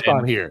game. Curse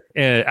on here.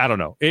 I don't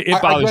know. It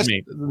bothers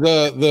me.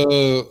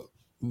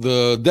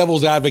 The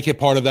devil's advocate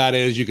part of that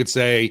is you could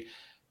say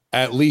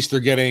at least they're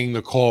getting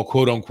the call,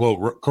 quote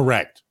unquote,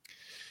 correct.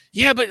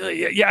 Yeah, but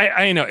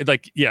I know.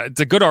 Like, it's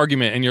a good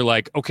argument. And you're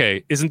like,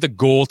 okay, isn't the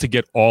goal to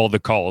get all the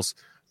calls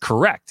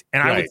correct?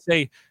 And I would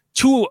say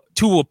to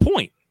a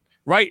point,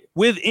 right?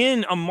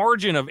 Within a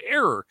margin of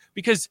error,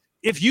 because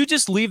if you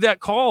just leave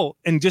that call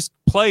and just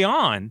play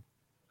on,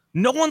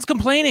 no one's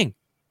complaining.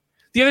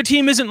 The other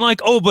team isn't like,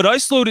 oh, but I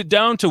slowed it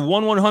down to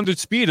 1/100th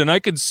speed and I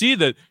could see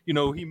that,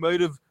 he might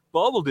have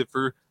bobbled it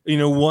for, 1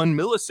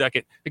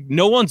 millisecond. Like,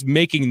 no one's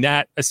making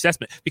that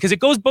assessment because it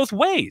goes both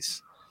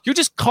ways. You're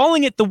just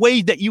calling it the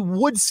way that you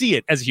would see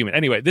it as a human.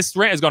 Anyway, this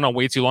rant has gone on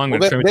way too long. Well,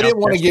 they didn't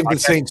want to give the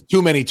Saints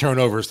too many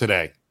turnovers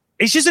today.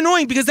 It's just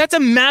annoying because that's a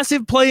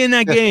massive play in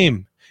that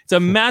game. It's a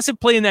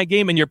massive play in that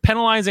game, and you're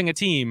penalizing a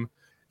team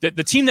that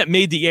the team that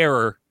made the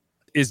error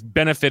is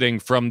benefiting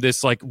from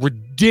this like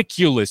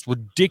ridiculous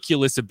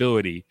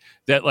ability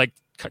that like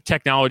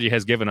technology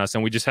has given us,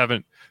 and we just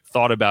haven't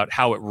thought about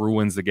how it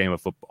ruins the game of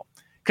football.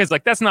 Because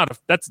like that's not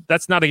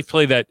a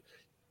play that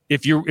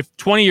if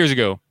 20 years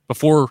ago,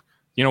 before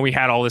we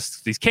had all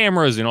these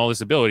cameras and all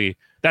this ability,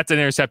 that's an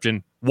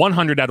interception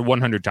 100 out of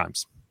 100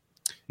 times.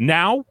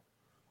 Now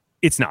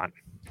it's not,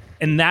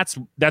 and that's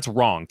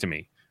wrong to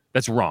me.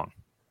 That's wrong.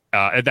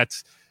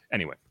 That's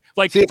anyway.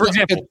 Like, for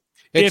example,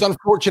 it's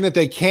unfortunate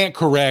they can't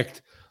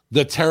correct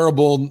the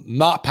terrible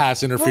not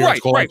pass interference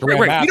call. Right.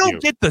 We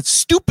don't get the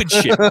stupid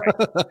shit. Right?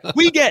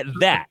 We get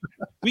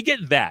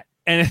that.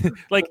 And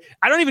like,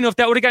 I don't even know if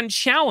that would have gotten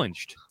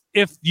challenged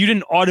if you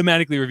didn't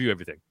automatically review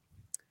everything.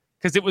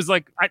 Because it was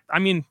like, I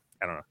mean,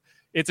 I don't know.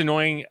 It's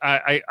annoying.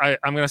 I'm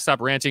going to stop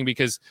ranting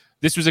because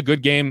this was a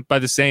good game by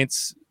the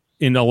Saints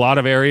in a lot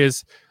of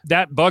areas.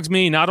 That bugs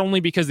me, not only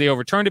because they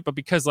overturned it, but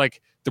because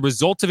like the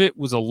result of it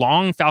was a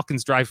long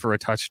Falcons drive for a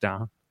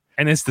touchdown.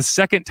 And it's the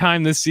second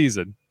time this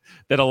season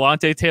that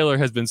Alontae Taylor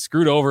has been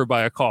screwed over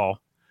by a call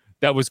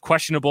that was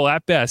questionable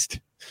at best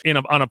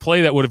on a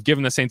play that would have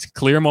given the Saints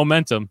clear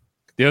momentum.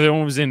 The other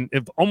one was in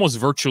almost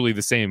virtually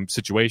the same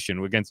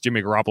situation against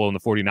Jimmy Garoppolo and the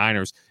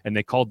 49ers, and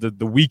they called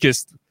the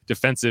weakest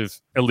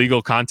defensive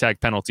illegal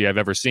contact penalty I've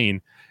ever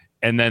seen.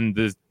 And then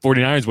the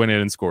 49ers went in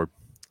and scored.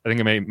 I think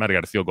it might have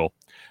got a field goal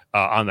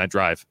on that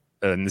drive,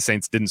 and the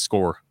Saints didn't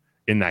score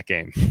in that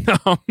game.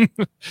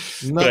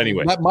 But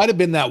anyway, that might have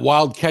been that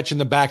wild catch in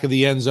the back of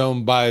the end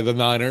zone by the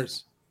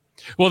Niners.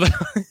 Well,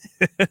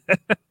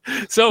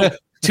 so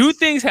two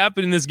things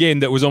happened in this game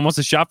that was almost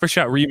a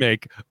shot-for-shot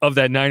remake of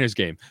that Niners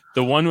game.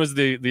 The one was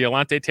the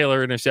Alontae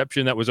Taylor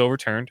interception that was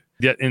overturned.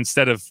 Yet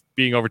instead of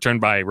being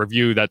overturned by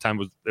review, that time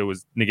it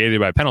was negated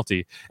by a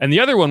penalty. And the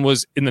other one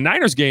was in the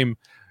Niners game,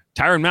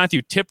 Tyrann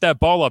Mathieu tipped that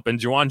ball up and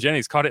Juwan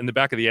Jennings caught it in the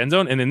back of the end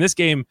zone. And in this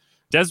game,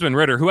 Desmond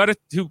Ridder, who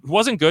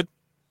wasn't good,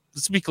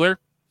 let's be clear,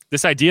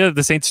 this idea that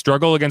the Saints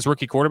struggle against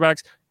rookie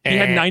quarterbacks, he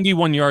had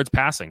 91 yards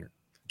passing.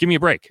 Give me a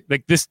break.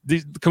 Like this,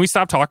 can we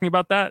stop talking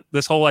about that?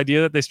 This whole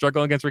idea that they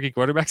struggle against rookie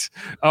quarterbacks.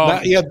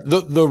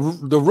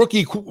 The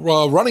rookie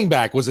running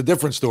back was a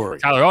different story.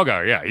 Tyler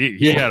Allgeier,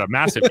 he had a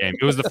massive game.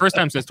 It was the first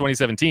time since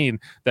 2017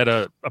 that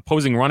a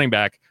opposing running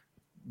back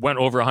went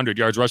over 100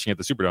 yards rushing at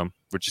the Superdome,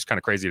 which is kind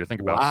of crazy to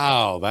think about.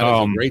 Wow, that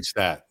is a great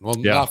stat. Well,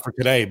 not for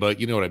today, but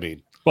you know what I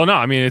mean. Well, no,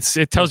 I mean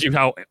it tells you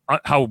how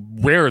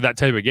rare that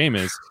type of game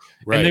is.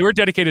 Right. And they were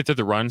dedicated to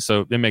the run,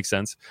 so it makes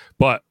sense.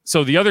 But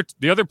so the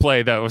other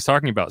play that I was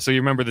talking about, so you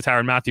remember the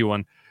Tyrann Mathieu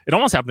one, it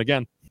almost happened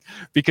again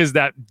because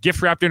that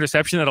gift-wrapped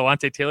interception that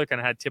Alontae Taylor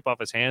kind of had tip off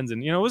his hands,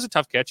 and it was a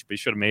tough catch, but he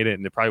should have made it,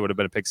 and it probably would have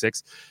been a pick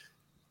six.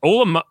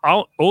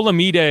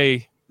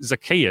 Olamide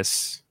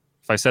Zacchaeus,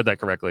 if I said that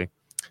correctly,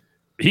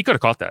 he could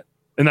have caught that.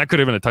 And that could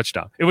have been a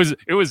touchdown. It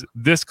was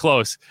this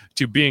close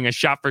to being a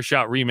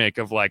shot-for-shot remake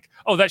of like,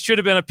 oh, that should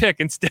have been a pick.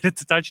 Instead,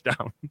 it's a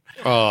touchdown.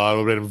 Oh,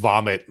 it would have been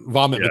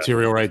vomit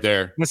material right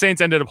there. And the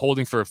Saints ended up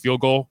holding for a field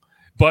goal.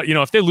 But,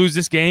 if they lose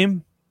this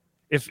game,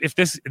 if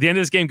the end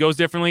of this game goes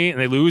differently and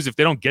they lose, if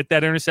they don't get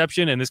that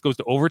interception and this goes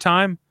to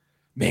overtime,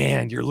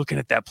 man, you're looking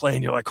at that play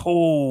and you're like,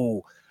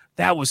 oh,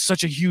 that was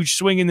such a huge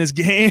swing in this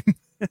game.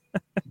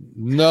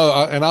 No,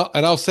 and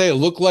I'll say it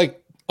looked like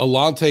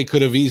Alontae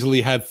could have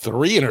easily had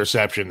 3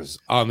 interceptions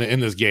in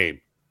this game.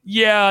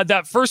 Yeah,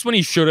 that first one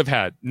he should have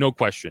had, no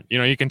question.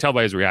 You can tell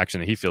by his reaction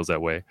that he feels that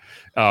way.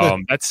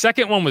 That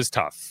second one was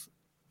tough.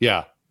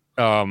 Yeah.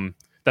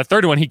 That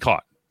third one he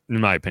caught, in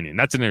my opinion.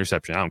 That's an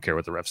interception. I don't care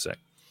what the refs say.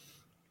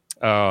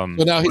 So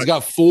now he's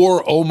got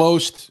 4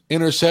 almost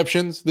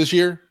interceptions this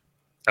year?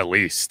 At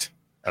least.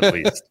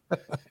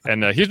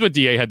 And here's what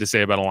DA had to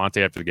say about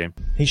Alante after the game.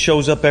 He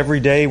shows up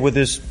every day with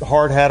his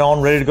hard hat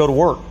on, ready to go to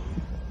work.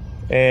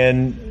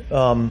 And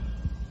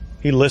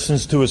he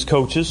listens to his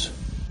coaches,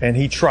 and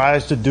he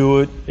tries to do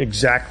it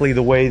exactly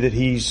the way that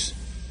he's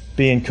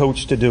being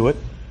coached to do it.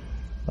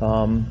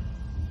 And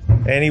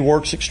he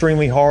works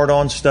extremely hard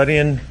on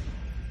studying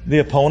the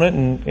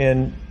opponent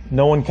and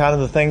knowing kind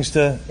of the things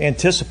to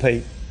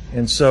anticipate.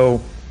 And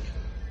so,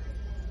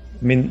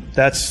 I mean,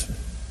 that's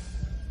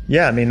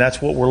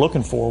what we're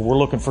looking for. We're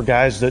looking for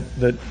guys that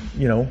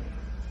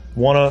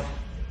want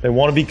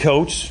to be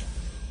coached.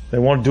 They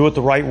want to do it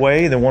the right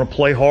way. They want to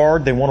play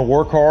hard. They want to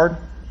work hard.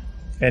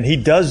 And he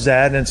does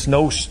that, and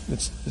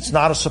it's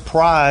not a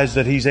surprise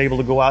that he's able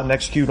to go out and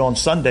execute on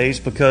Sundays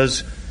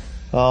because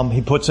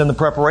he puts in the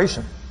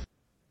preparation.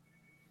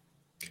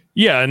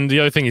 Yeah, and the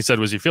other thing he said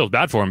was he feels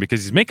bad for him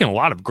because he's making a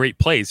lot of great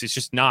plays. He's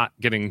just not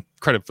getting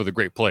credit for the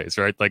great plays,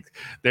 right? Like,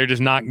 they're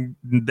just not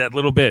that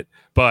little bit.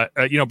 But,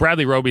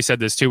 Bradley Roby said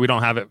this too. We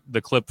don't have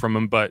the clip from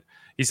him, but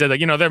he said that,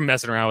 they're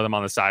messing around with him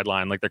on the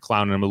sideline, like they're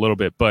clowning him a little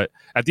bit. But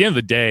at the end of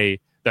the day,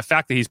 the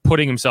fact that he's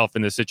putting himself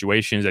in the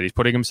situations that he's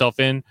putting himself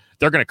in,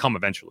 they're going to come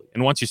eventually.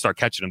 And once you start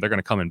catching them, they're going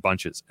to come in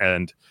bunches.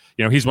 And,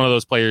 he's one of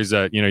those players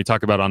that, you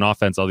talk about on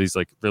offense, all these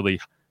like really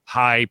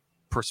high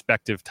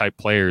perspective type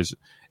players.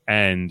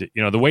 And,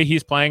 the way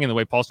he's playing and the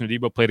way Paulson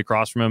Adebo played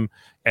across from him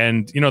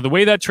and, the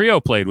way that trio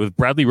played with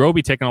Bradley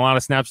Roby taking a lot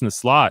of snaps in the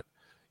slot,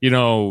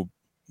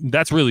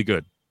 that's really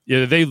good.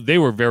 Yeah, they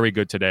were very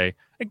good today.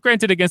 And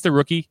granted, against a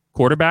rookie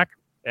quarterback.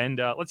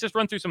 And let's just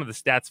run through some of the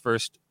stats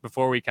first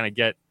before we kind of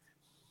get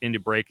into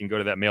break and go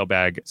to that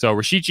mailbag. So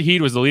Rashid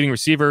Shaheed was the leading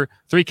receiver,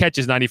 3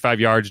 catches, 95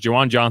 yards.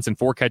 Juwan Johnson,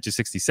 4 catches,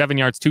 67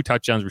 yards, 2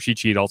 touchdowns. Rashid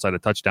Shaheed also had a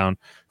touchdown.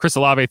 Chris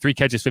Olave, 3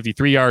 catches,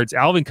 53 yards.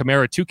 Alvin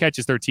Kamara, 2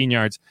 catches, 13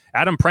 yards.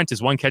 Adam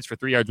Prentice, 1 catch for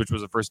 3 yards, which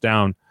was a first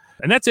down.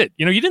 And that's it.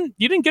 You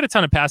didn't get a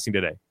ton of passing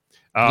today.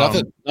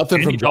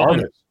 Nothing from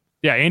Dalton.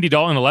 Yeah, Andy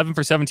Dalton, 11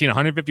 for 17,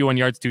 151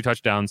 yards, 2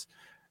 touchdowns.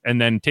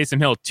 And then Taysom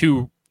Hill,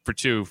 2 for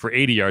 2 for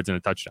 80 yards and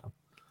a touchdown.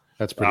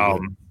 That's pretty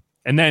good.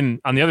 And then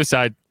on the other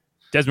side,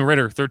 Desmond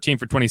Ridder, 13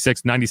 for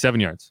 26,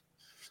 97 yards.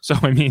 So,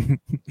 I mean,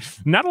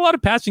 not a lot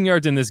of passing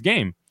yards in this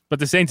game, but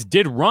the Saints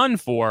did run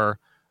for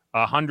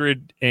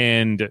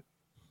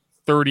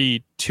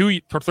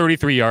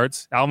 33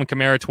 yards. Alvin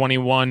Kamara,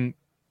 21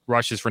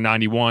 rushes for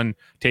 91.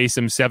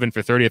 Taysom, 7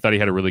 for 30. I thought he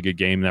had a really good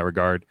game in that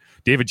regard.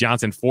 David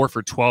Johnson, 4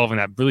 for 12, and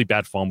that really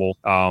bad fumble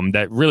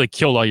that really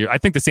killed all your... I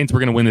think the Saints were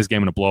going to win this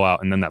game in a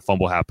blowout, and then that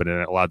fumble happened,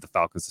 and it allowed the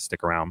Falcons to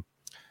stick around.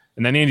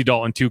 And then Andy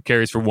Dalton, 2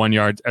 carries for 1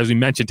 yard. As we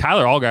mentioned,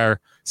 Tyler Allgeier,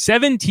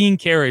 17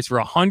 carries for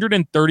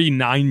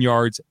 139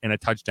 yards and a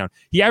touchdown.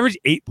 He averaged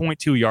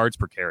 8.2 yards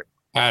per carry.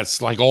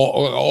 That's like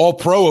all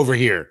pro over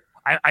here.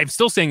 I'm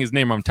still saying his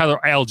name wrong.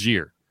 Tyler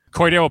Allgeier.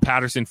 Cordero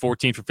Patterson,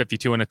 14 for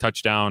 52 and a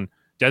touchdown.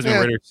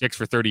 Desmond Ridder, 6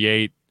 for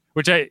 38,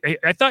 which I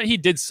thought he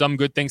did some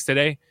good things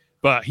today,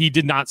 but he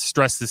did not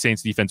stress the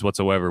Saints defense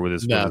whatsoever with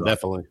his. No,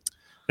 definitely.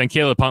 Then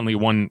Caleb Huntley,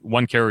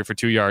 one carry for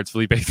 2 yards.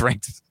 Felipe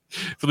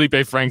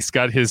Franks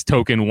got his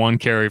token 1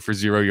 carry for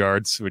 0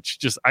 yards, which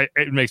just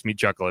it makes me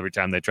chuckle every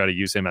time they try to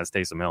use him as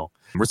Taysom Hill.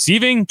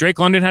 Receiving, Drake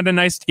London had a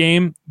nice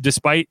game,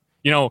 despite,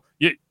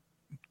 Desmond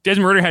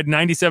Ridder had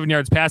 97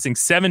 yards passing.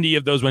 70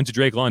 of those went to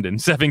Drake London,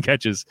 7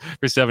 catches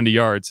for 70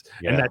 yards.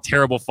 Yeah. And that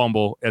terrible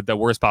fumble at the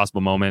worst possible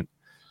moment.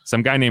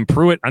 Some guy named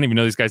Pruitt, I don't even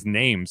know these guys'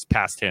 names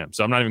past him,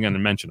 so I'm not even going to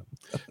mention them.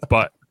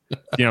 But,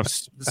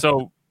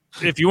 so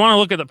if you want to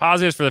look at the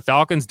positives for the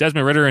Falcons,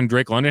 Desmond Ridder and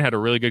Drake London had a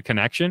really good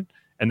connection.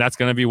 And that's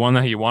going to be one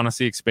that you want to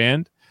see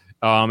expand.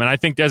 And I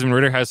think Desmond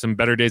Ridder has some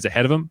better days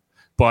ahead of him.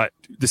 But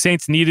the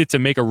Saints needed to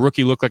make a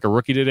rookie look like a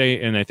rookie today,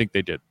 and I think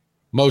they did.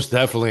 Most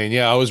definitely.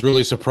 And, I was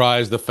really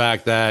surprised the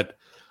fact that,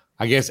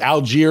 I guess,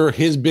 Allgeier,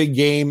 his big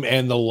game,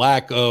 and the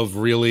lack of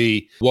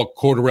really what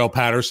Cordero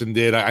Patterson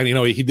did.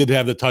 He did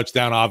have the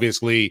touchdown,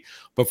 obviously.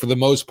 But for the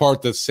most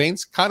part, the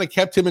Saints kind of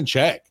kept him in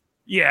check.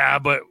 Yeah,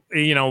 but,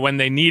 when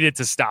they needed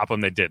to stop him,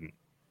 they didn't.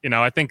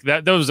 I think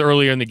that was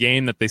earlier in the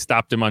game that they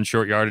stopped him on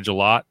short yardage a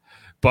lot.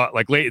 But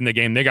like late in the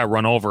game, they got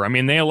run over. I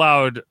mean, they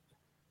allowed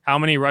how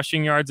many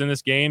rushing yards in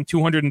this game?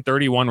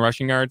 231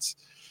 rushing yards.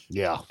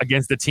 Yeah.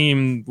 Against a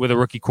team with a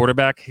rookie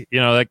quarterback.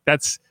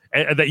 That's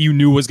that you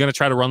knew was going to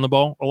try to run the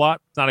ball a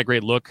lot. It's not a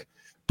great look.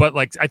 But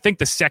I think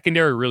the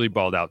secondary really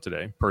balled out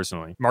today,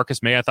 personally.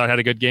 Marcus May, I thought, had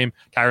a good game.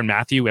 Tyrann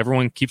Mathieu,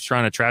 everyone keeps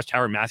trying to trash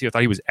Tyrann Mathieu. I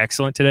thought he was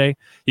excellent today.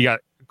 He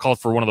got called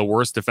for one of the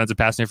worst defensive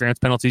pass interference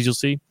penalties you'll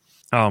see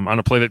on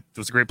a play that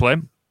was a great play.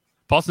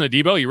 Paulson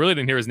Adebo, you really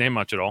didn't hear his name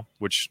much at all,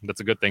 which that's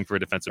a good thing for a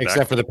defensive back.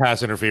 Except for the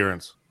pass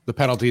interference. The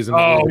penalties. In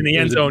the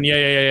end zone.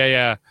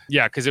 Yeah,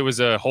 because it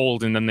was a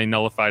hold, and then they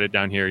nullified it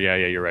down here. Yeah,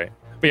 you're right.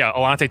 But yeah,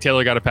 Alante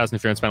Taylor got a pass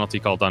interference penalty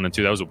called on him,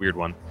 too. That was a weird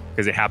one,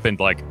 because it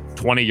happened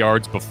 20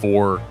 yards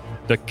before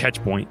the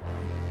catch point.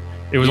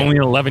 It was only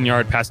an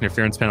 11-yard pass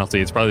interference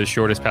penalty. It's probably the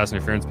shortest pass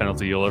interference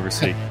penalty you'll ever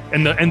see.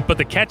 But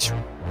the catch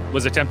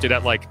was attempted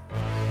at,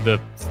 the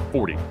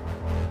 40.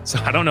 So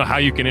I don't know how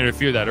you can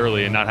interfere that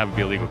early and not have it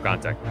be illegal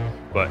contact.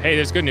 But hey,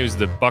 there's good news.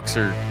 The Bucs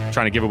are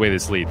trying to give away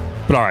this lead.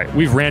 But all right,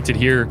 we've ranted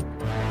here.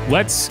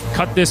 Let's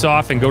cut this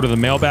off and go to the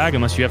mailbag,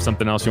 unless you have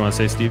something else you want to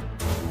say, Steve.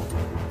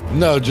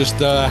 No, just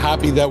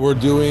happy that we're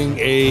doing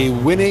a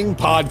winning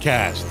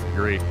podcast.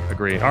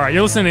 Agree. All right,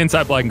 you're listening to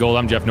Inside Black and Gold.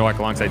 I'm Jeff Nowak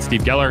alongside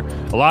Steve Geller.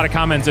 A lot of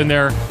comments in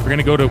there. We're going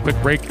to go to a quick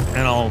break, and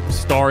I'll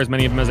star as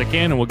many of them as I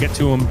can, and we'll get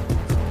to them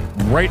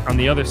right on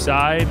the other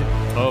side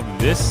of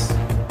this